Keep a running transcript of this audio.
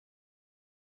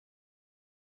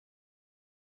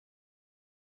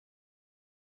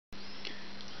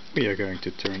we are going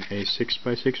to turn a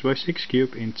 6x6x6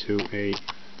 cube into a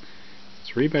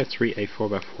 3x3, a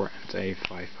 4x4 and a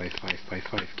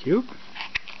 5x5x5 cube.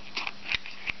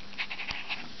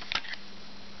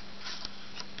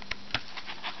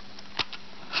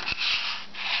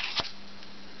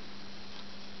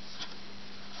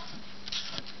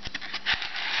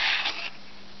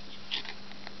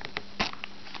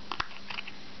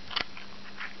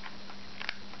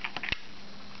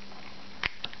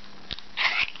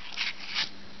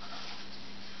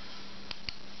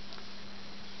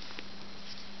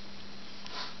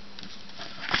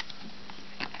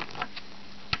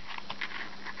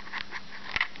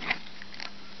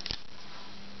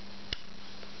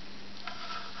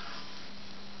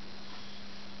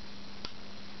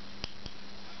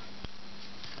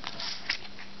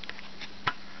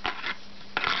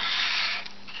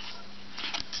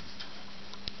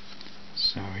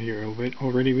 So here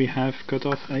already we have cut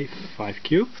off a 5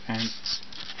 cube, and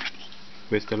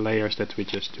with the layers that we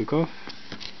just took off,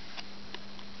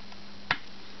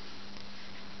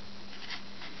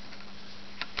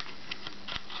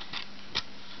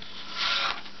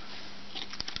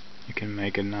 you can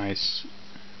make a nice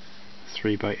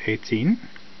 3x18,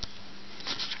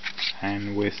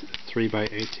 and with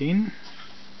 3x18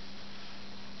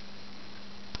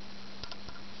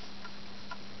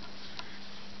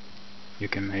 you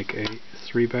can make a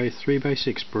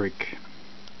 3x3x6 brick.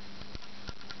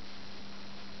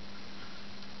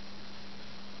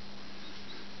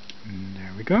 And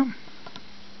there we go.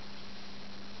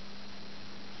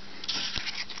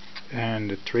 And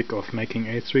the trick of making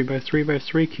a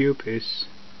 3x3x3 cube is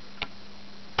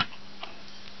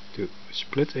to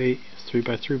split a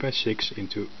 3x3x6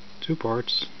 into two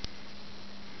parts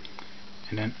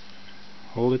and then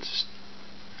hold it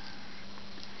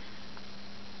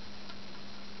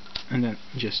and then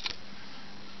just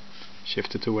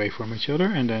shift it away from each other,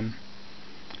 and then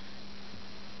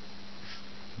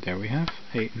there we have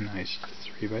a nice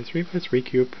 3x3x3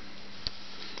 cube.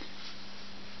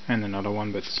 And another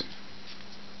one, but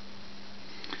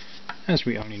as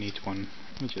we only need one,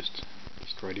 we'll just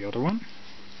destroy the other one.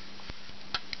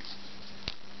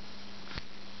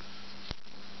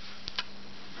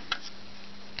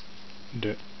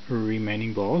 The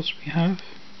remaining balls we have,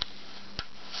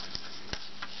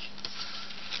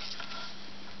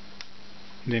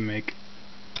 they make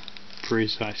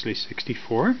precisely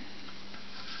 64,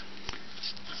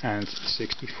 and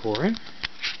 64,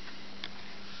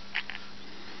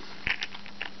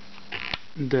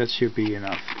 that should be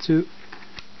enough to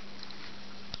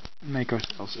make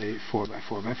ourselves a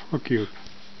 4x4x4 cube.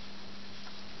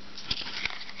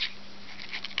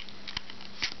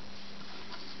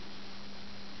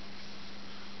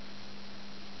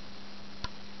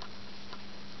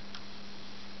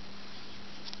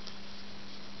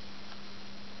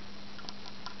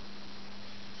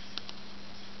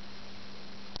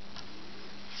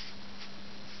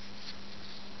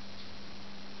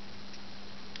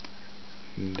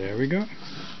 There we go.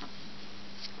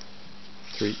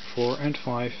 3, 4 and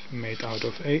 5 made out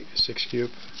of a 6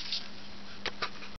 cube.